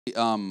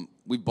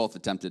We've both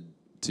attempted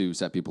to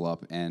set people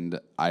up, and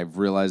I've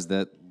realized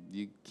that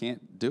you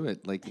can't do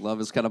it. Like, love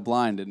is kind of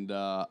blind, and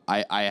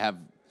I have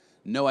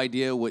no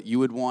idea what you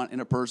would want in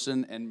a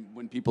person, and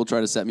when people try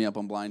to set me up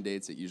on blind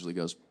dates, it usually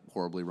goes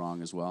horribly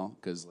wrong as well,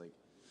 because, like,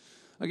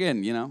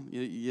 again, you know,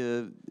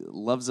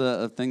 love's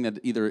a thing that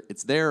either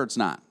it's there or it's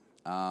not.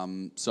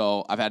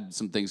 So I've had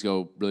some things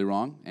go really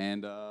wrong,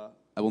 and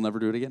I will never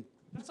do it again.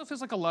 It also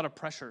feels like a lot of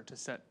pressure to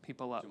set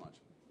people up. Too much.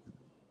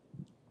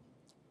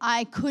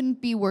 I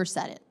couldn't be worse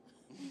at it.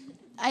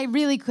 I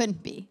really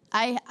couldn't be.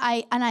 And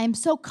I am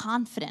so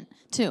confident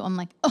too. I'm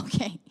like,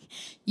 okay,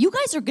 you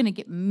guys are gonna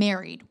get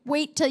married.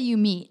 Wait till you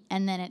meet,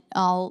 and then it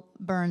all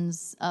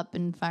burns up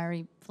in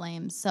fiery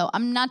flames. So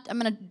I'm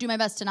gonna do my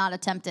best to not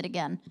attempt it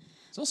again.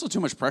 It's also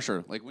too much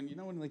pressure. Like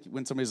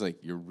when somebody's like,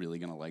 you're really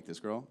gonna like this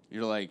girl.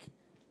 You're like,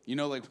 you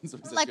know, like when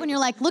somebody's like when you're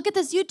like, look at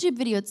this YouTube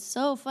video, it's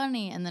so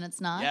funny, and then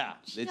it's not. Yeah,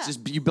 it's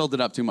just you build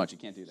it up too much. You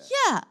can't do that.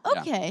 Yeah.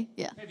 Okay.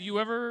 Yeah. Have you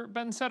ever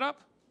been set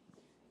up?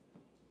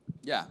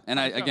 Yeah, and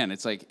again,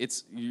 it's like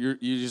you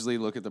usually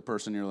look at the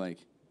person, you're like,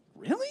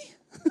 really?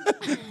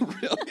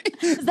 Really?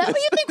 Is that what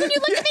you think when you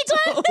look at me,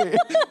 Glenn?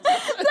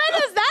 Glenn,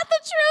 is that the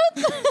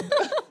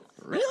truth?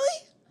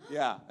 Really?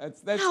 Yeah,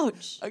 that's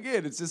Ouch.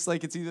 Again, it's just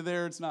like it's either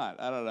there or it's not.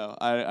 I don't know.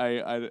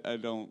 I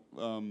don't.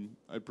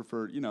 I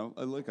prefer. You know,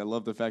 I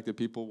love the fact that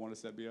people want to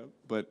set me up,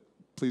 but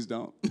please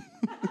don't.